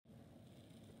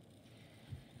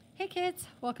Hey kids,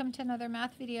 welcome to another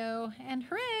math video, and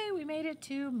hooray, we made it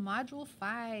to module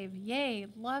 5. Yay,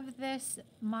 love this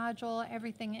module.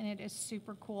 Everything in it is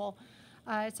super cool.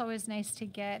 It's always nice to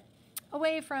get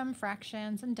away from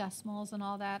fractions and decimals and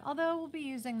all that, although we'll be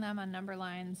using them on number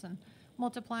lines and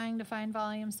multiplying to find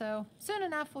volume, so soon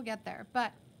enough we'll get there.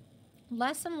 But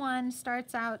lesson 1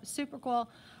 starts out super cool,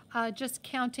 just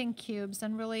counting cubes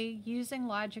and really using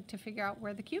logic to figure out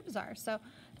where the cubes are. So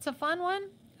it's a fun one.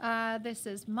 This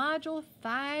is Module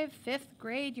 5, 5th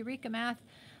grade Eureka Math,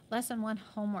 Lesson 1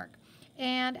 homework.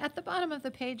 And at the bottom of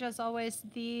the page, as always,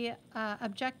 the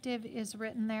objective is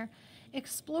written there.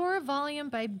 Explore volume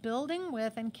by building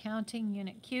with and counting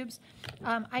unit cubes.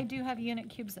 I do have unit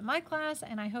cubes in my class,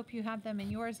 and I hope you have them in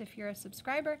yours if you're a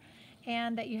subscriber,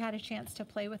 and that you had a chance to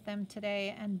play with them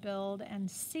today and build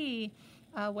and see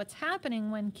what's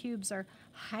happening when cubes are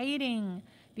hiding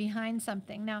behind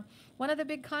something. Now, one of the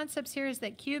big concepts here is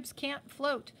that cubes can't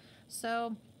float.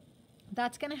 So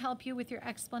that's going to help you with your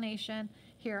explanation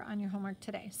here on your homework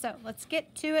today. So let's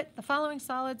get to it. The following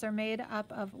solids are made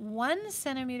up of 1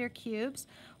 centimeter cubes.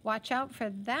 Watch out for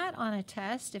that on a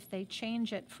test. If they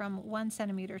change it from 1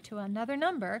 centimeter to another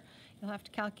number, you'll have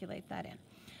to calculate that in.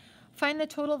 Find the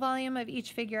total volume of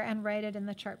each figure and write it in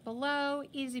the chart below.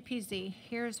 Easy peasy.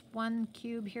 Here's 1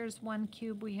 cube, here's 1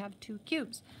 cube, we have 2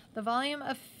 cubes. The volume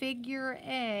of figure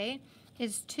A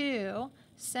is 2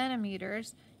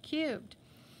 centimeters cubed.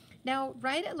 Now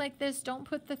write it like this. Don't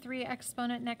put the 3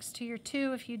 exponent next to your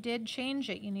 2. If you did change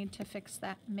it, you need to fix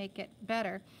that, make it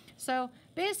better. So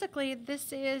basically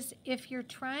this is, if you're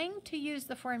trying to use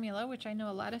the formula, which I know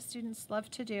a lot of students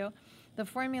love to do, the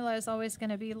formula is always going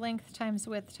to be length times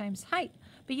width times height.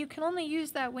 But you can only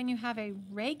use that when you have a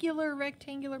regular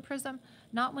rectangular prism,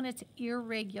 not when it's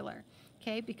irregular,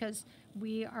 okay? Because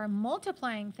we are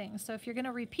multiplying things. So if you're going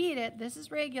to repeat it, this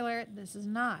is regular, this is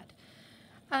not.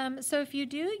 So if you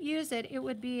do use it, it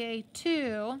would be a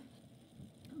 2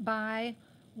 by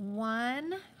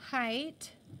 1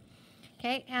 height,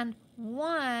 okay, and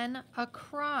 1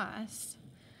 across.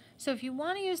 So if you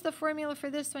want to use the formula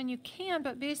for this one, you can,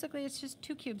 but basically it's just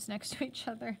 2 cubes next to each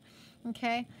other,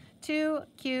 okay? 2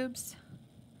 cubes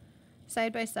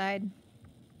side by side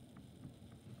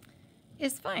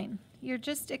is fine. You're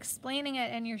just explaining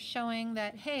it and you're showing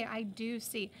that, hey, I do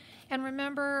see. And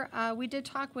remember, we did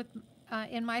talk with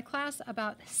in my class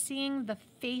about seeing the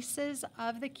faces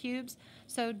of the cubes,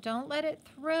 so don't let it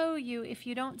throw you if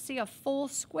you don't see a full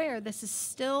square. This is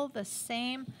still the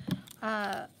same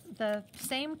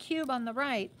cube on the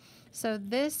right. So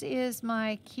this is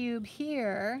my cube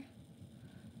here,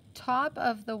 top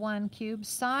of the 1 cube,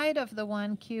 side of the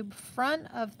 1 cube, front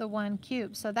of the 1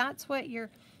 cube. So that's what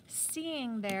you're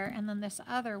seeing there, and then this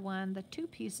other one, the 2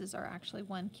 pieces are actually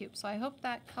 1 cube. So I hope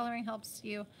that coloring helps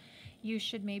you. You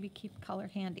should maybe keep color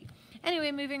handy.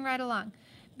 Anyway, moving right along.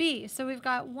 B, so we've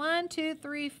got 1, 2,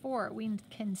 3, 4. We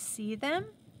can see them,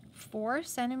 4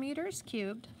 centimeters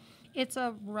cubed. It's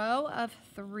a row of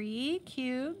 3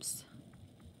 cubes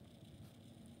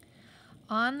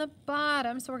on the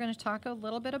bottom. So we're going to talk a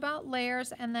little bit about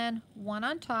layers, and then 1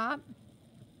 on top.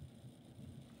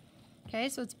 Okay,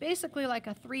 so it's basically like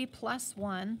a 3 plus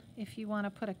 1. If you want to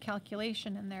put a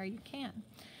calculation in there, you can.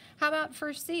 How about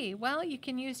for C? Well, you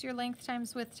can use your length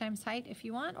times width times height if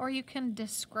you want, or you can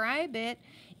describe it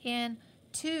in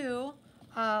 2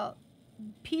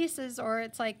 pieces, or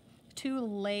it's like 2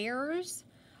 layers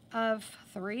of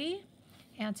 3.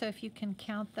 And so if you can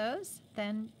count those,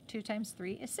 then 2 times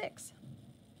 3 is 6.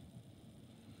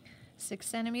 6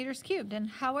 centimeters cubed. And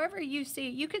however you see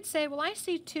it, you could say, well, I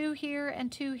see 2 here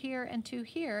and 2 here and 2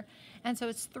 here, and so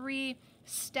it's 3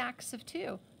 stacks of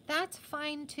 2. That's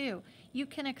fine too. You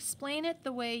can explain it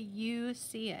the way you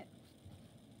see it.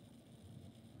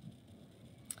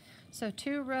 So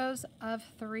 2 rows of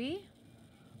 3,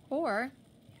 or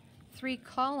 3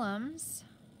 columns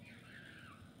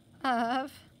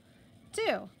of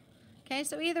 2. Okay,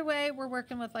 so either way, we're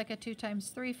working with like a 2 times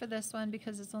 3 for this one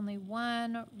because it's only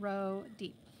 1 row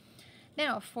deep.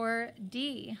 Now for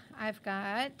D, I've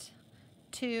got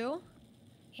 2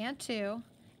 and 2.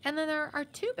 And then there are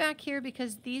 2 back here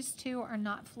because these 2 are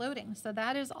not floating. So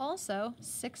that is also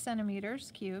 6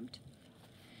 centimeters cubed.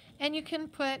 And you can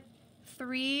put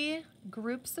 3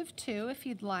 groups of 2 if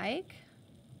you'd like.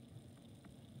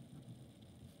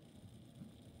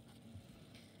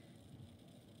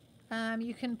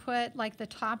 You can put like the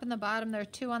top and the bottom. There are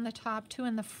 2 on the top, 2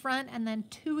 in the front, and then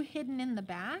 2 hidden in the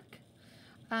back.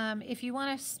 If you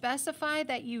want to specify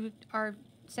that you are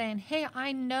saying, hey,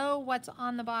 I know what's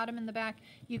on the bottom and the back,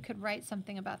 you could write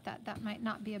something about that. That might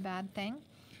not be a bad thing.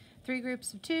 3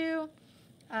 groups of 2,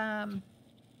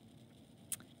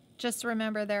 just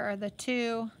remember there are the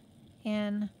 2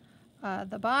 in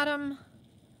the bottom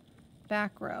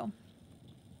back row.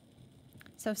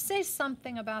 So say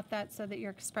something about that so that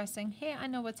you're expressing, hey, I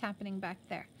know what's happening back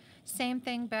there. Same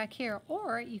thing back here.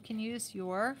 Or you can use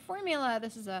your formula.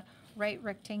 This is a right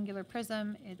rectangular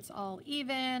prism. It's all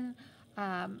even.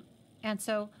 And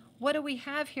so what do we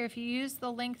have here? If you use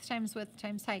the length times width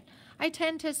times height, I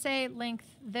tend to say length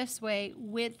this way,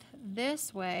 width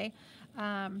this way.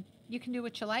 You can do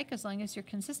what you like as long as you're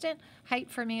consistent.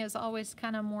 Height for me is always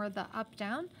kind of more the up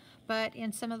down, but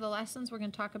in some of the lessons we're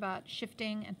going to talk about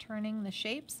shifting and turning the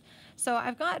shapes. So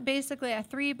I've got basically a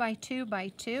 3 by 2 by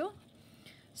 2.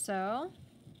 So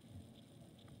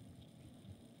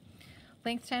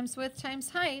length times width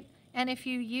times height. And if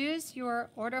you use your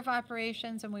order of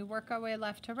operations and we work our way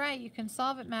left to right, you can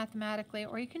solve it mathematically,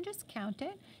 or you can just count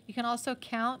it. You can also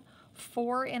count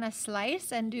 4 in a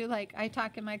slice and do, like I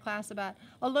talk in my class about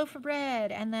a loaf of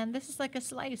bread, and then this is like a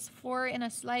slice, 4 in a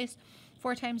slice.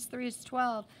 4 times 3 is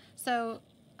 12. So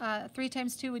 3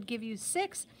 times 2 would give you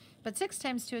 6, but 6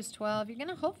 times 2 is 12. You're going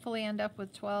to hopefully end up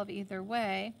with 12 either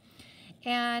way.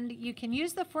 And you can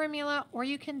use the formula, or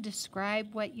you can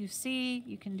describe what you see.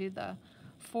 You can do the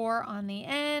 4 on the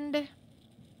end,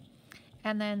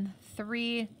 and then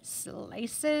 3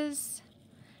 slices.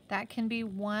 That can be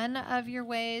one of your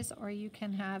ways, or you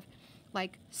can have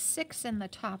like 6 in the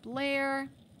top layer.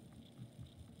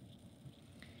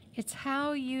 It's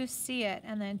how you see it,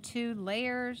 and then 2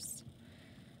 layers.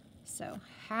 So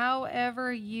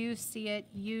however you see it,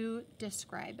 you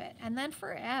describe it. And then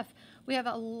for F, we have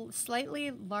a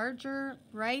slightly larger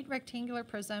right rectangular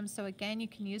prism. So again, you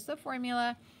can use the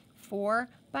formula 4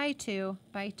 by 2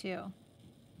 by 2.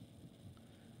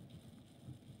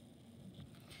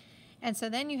 And so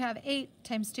then you have 8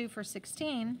 times 2 for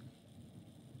 16.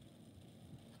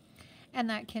 And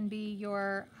that can be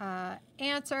your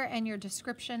answer and your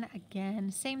description.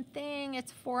 Again, same thing.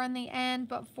 It's 4 on the end,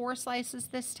 but 4 slices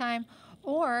this time.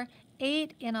 Or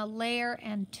 8 in a layer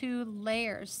and 2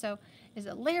 layers. So is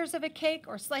it layers of a cake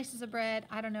or slices of bread?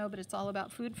 I don't know, but it's all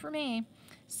about food for me.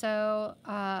 So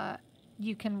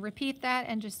you can repeat that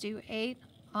and just do 8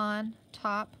 on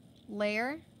top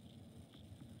layer,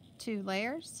 2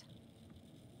 layers.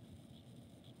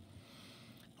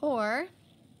 Or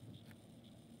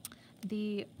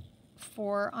the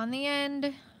 4 on the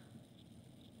end,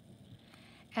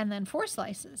 and then 4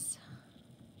 slices.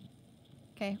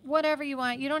 Okay, whatever you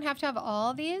want. You don't have to have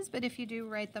all these, but if you do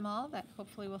write them all, that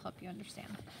hopefully will help you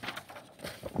understand.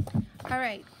 All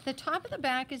right, the top of the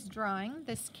back is drawing.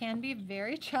 This can be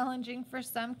very challenging for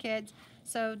some kids,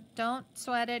 so don't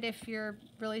sweat it if you're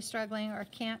really struggling or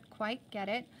can't quite get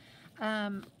it.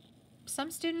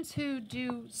 Some students who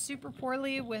do super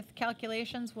poorly with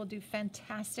calculations will do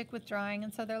fantastic with drawing,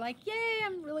 and so they're like, yay,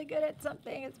 I'm really good at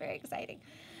something. It's very exciting.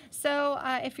 So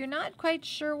if you're not quite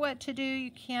sure what to do,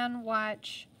 you can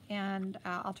watch, and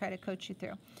I'll try to coach you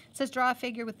through. It says draw a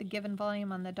figure with the given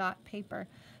volume on the dot paper.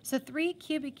 So 3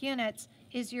 cubic units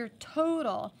is your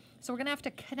total. So we're going to have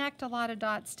to connect a lot of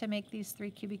dots to make these 3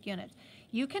 cubic units.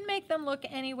 You can make them look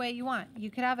any way you want.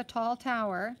 You could have a tall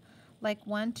tower, like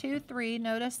 1, 2, 3.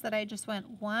 Notice that I just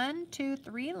went 1, 2,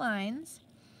 3 lines.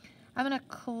 I'm going to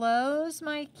close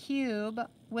my cube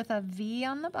with a V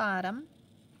on the bottom.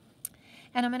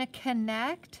 And I'm going to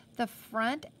connect the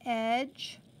front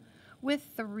edge with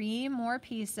 3 more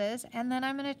pieces. And then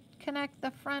I'm going to connect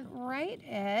the front right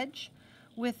edge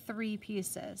with 3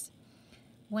 pieces.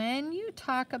 When you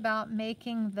talk about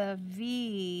making the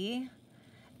V,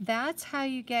 that's how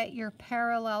you get your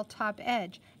parallel top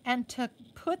edge. And to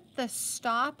put the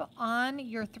stop on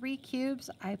your 3 cubes,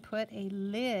 I put a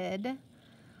lid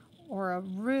or a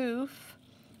roof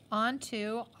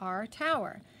onto our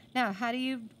tower. Now, how do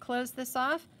you close this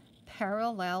off?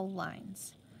 Parallel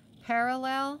lines.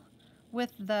 Parallel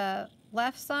with the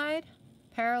left side,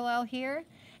 parallel here,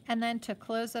 and then to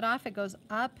close it off, it goes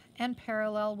up and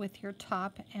parallel with your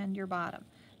top and your bottom.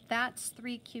 That's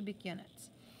 3 cubic units.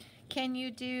 Can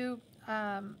you do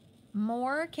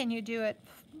more? Can you do it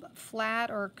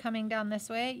flat or coming down this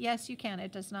way? Yes, you can.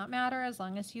 It does not matter as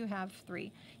long as you have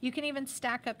 3. You can even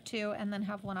stack up 2 and then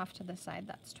have 1 off to the side.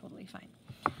 That's totally fine.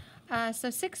 So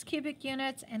 6 cubic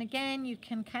units, and again, you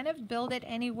can kind of build it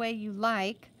any way you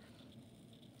like.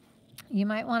 You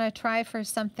might want to try for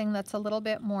something that's a little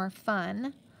bit more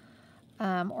fun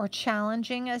or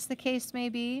challenging, as the case may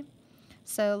be.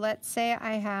 So let's say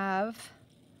I have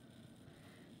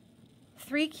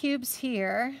 3 cubes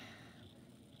here.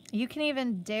 You can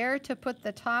even dare to put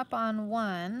the top on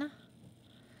 1.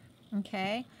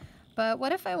 Okay, but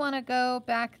what if I want to go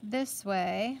back this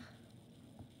way?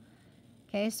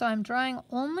 Okay, so I'm drawing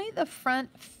only the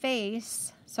front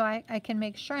face so I can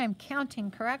make sure I'm counting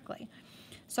correctly.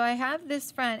 So I have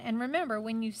this front, and remember,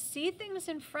 when you see things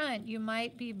in front, you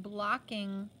might be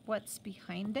blocking what's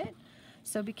behind it.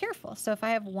 So be careful. So if I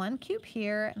have one cube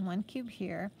here and one cube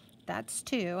here, that's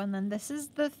 2, and then this is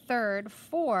the third,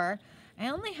 4. I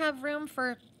only have room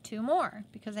for 2 more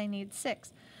because I need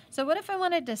 6. So what if I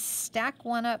wanted to stack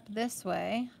one up this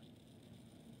way?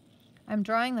 I'm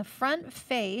drawing the front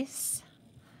face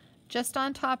just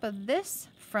on top of this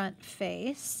front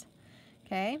face,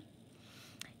 okay?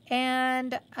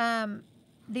 And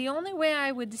the only way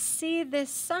I would see this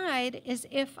side is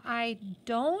if I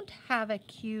don't have a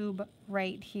cube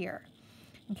right here,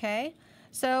 okay?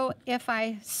 So if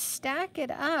I stack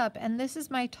it up, and this is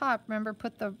my top, remember,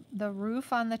 put the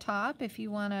roof on the top if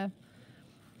you want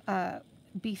to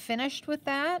be finished with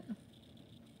that.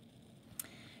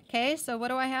 Okay, so what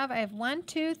do I have? I have 1,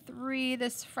 2, 3,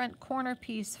 this front corner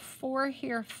piece, 4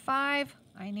 here, 5.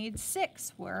 I need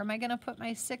 6. Where am I going to put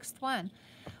my 6th one?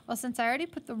 Well, since I already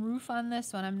put the roof on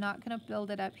this one, I'm not going to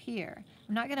build it up here.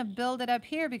 I'm not going to build it up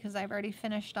here because I've already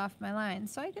finished off my line.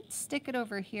 So I could stick it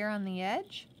over here on the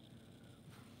edge.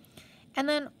 And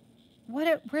then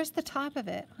where's the top of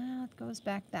it? Well, it goes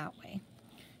back that way.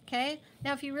 Okay,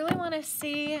 now if you really want to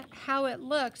see how it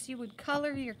looks, you would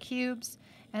color your cubes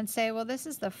and say, well, this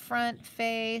is the front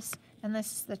face and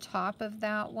this is the top of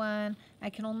that one. I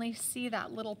can only see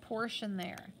that little portion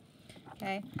there.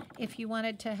 Okay, if you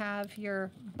wanted to have your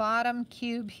bottom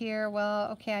cube here, well,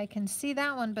 okay, I can see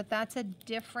that one, but that's a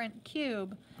different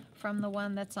cube from the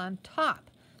one that's on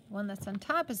top. The one that's on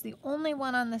top is the only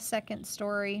one on the second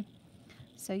story,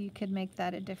 so you could make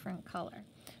that a different color.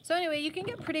 So anyway, you can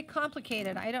get pretty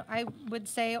complicated. I would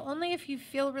say only if you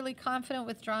feel really confident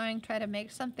with drawing, try to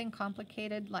make something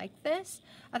complicated like this.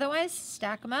 Otherwise,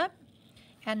 stack them up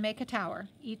and make a tower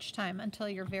each time until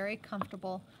you're very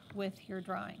comfortable with your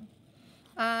drawing.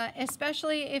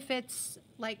 Especially if it's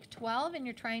like 12 and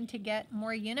you're trying to get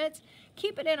more units,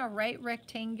 keep it in a right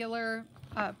rectangular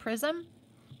prism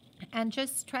and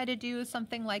just try to do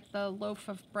something like the loaf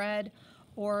of bread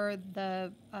or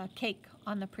the cake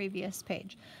on the previous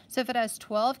page. So if it has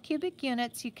 12 cubic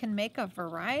units, you can make a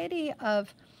variety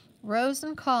of rows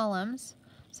and columns.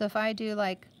 So if I do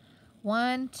like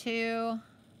 1, 2,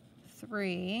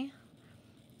 3,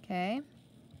 okay.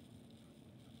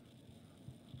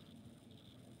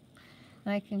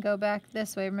 And I can go back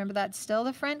this way. Remember, that's still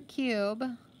the front cube.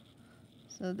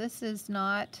 So this is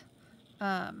not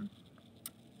an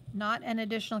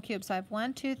additional cube. So I have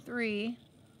 1, 2, 3,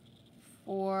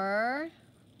 4,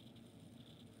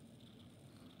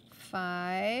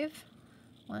 5.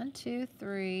 1, 2,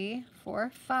 3,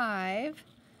 4, 5.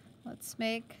 Let's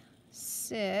make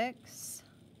 6.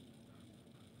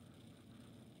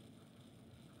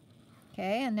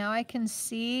 Okay, and now I can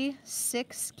see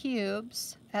 6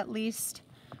 cubes, at least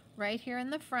right here in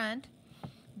the front.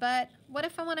 But what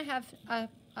if I want to have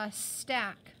a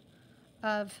stack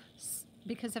of,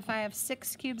 because if I have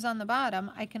 6 cubes on the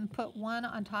bottom, I can put one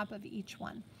on top of each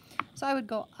one. So I would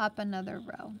go up another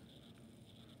row.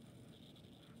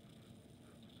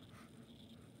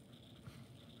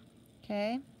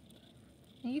 Okay,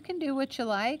 and you can do what you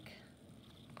like.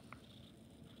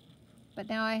 But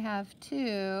now I have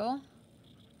 2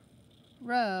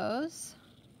 rows,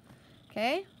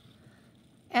 okay,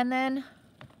 and then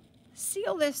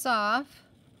seal this off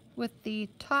with the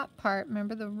top part.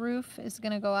 Remember, the roof is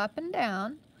going to go up and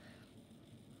down.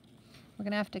 We're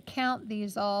going to have to count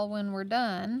these all when we're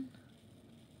done.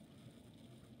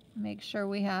 Make sure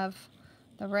we have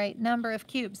the right number of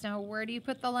cubes. Now, where do you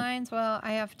put the lines? Well,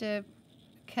 I have to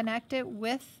connect it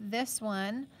with this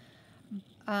one.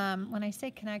 When I say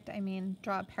connect, I mean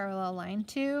draw a parallel line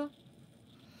to.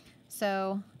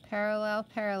 So parallel,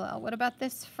 parallel. What about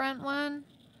this front one?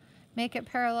 Make it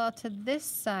parallel to this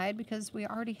side because we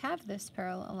already have this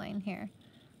parallel line here.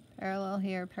 Parallel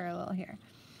here, parallel here.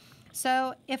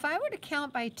 So if I were to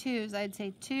count by 2s, I'd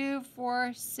say 2,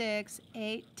 4, 6,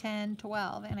 8, 10,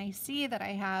 12. And I see that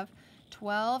I have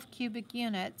 12 cubic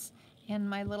units in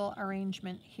my little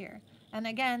arrangement here. And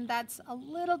again, that's a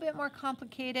little bit more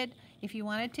complicated. If you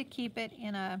wanted to keep it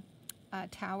in a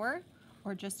tower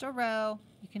or just a row,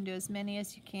 you can do as many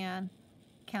as you can.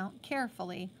 Count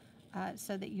carefully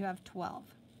so that you have 12.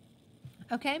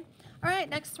 Okay, all right,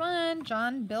 next one.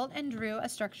 John built and drew a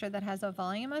structure that has a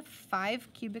volume of 5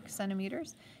 cubic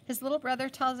centimeters. His little brother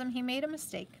tells him he made a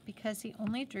mistake because he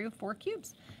only drew 4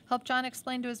 cubes. Help John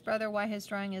explain to his brother why his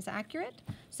drawing is accurate.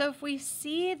 So if we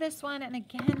see this one, and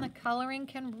again, the coloring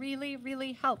can really,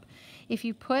 really help. If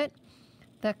you put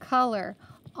the color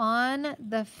on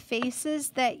the faces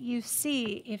that you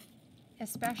see, if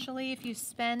especially if you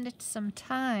spend some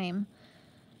time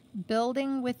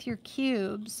building with your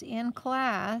cubes in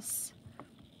class,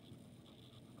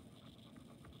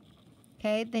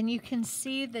 okay, then you can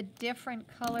see the different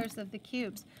colors of the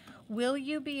cubes. Will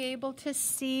you be able to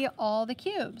see all the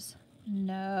cubes?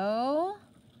 No.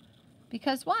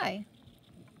 Because why?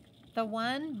 The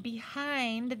one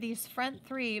behind these front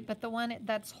three, but the one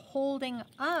that's holding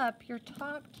up your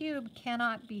top cube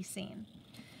cannot be seen.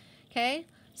 Okay,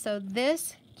 so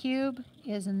this cube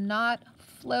is not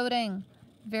floating.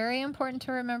 Very important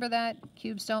to remember that.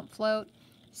 Cubes don't float.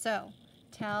 So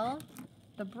tell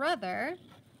the brother,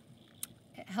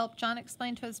 help John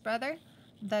explain to his brother,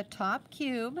 the top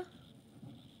cube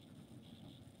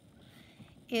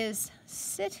is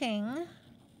sitting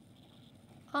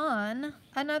on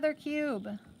another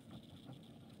cube.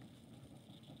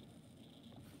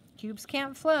 Cubes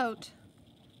can't float.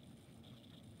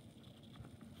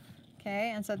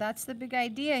 Okay, and so that's the big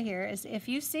idea here, is if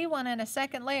you see one in a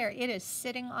second layer, it is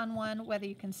sitting on one whether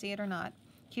you can see it or not.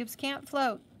 Cubes can't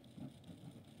float.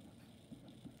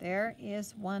 There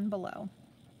is one below.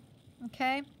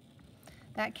 Okay,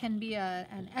 that can be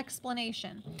an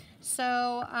explanation.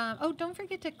 So, oh, don't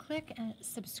forget to click and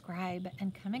subscribe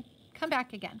and come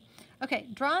back again. Okay,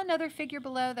 draw another figure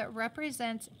below that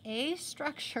represents a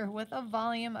structure with a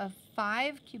volume of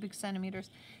 5 cubic centimeters.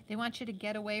 They want you to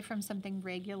get away from something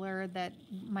regular that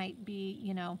might be,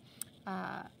 you know,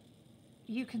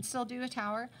 you can still do a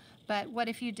tower, but what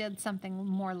if you did something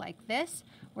more like this,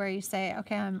 where you say,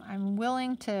 okay, I'm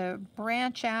willing to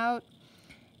branch out,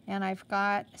 and I've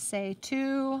got, say,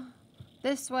 2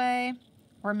 this way,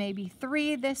 or maybe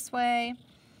 3 this way.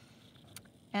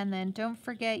 And then don't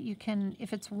forget, you can,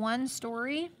 if it's 1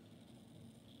 story,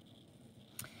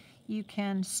 you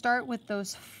can start with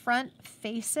those front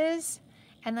faces,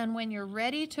 and then when you're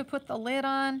ready to put the lid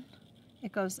on,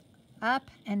 it goes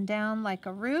up and down like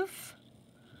a roof.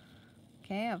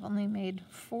 Okay, I've only made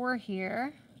 4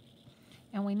 here.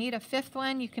 And we need a 5th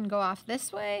one. You can go off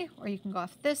this way, or you can go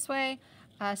off this way.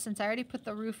 Since I already put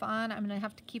the roof on, I'm going to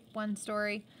have to keep 1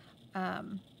 story.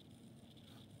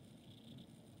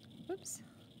 Oops.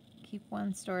 Keep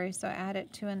 1 story, so add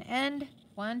it to an end.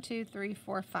 1, 2, 3,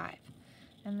 4, 5.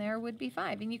 And there would be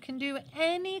 5. And you can do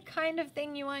any kind of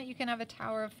thing you want. You can have a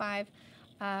tower of 5.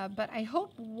 But I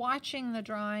hope watching the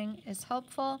drawing is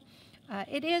helpful.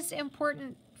 It is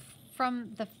important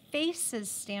from the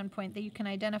faces standpoint that you can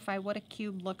identify what a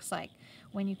cube looks like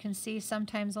when you can see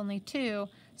sometimes only 2,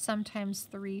 sometimes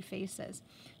 3 faces.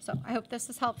 So I hope this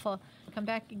is helpful. Come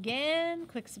back again,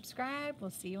 click subscribe.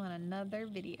 We'll see you on another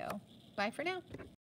video. Bye for now.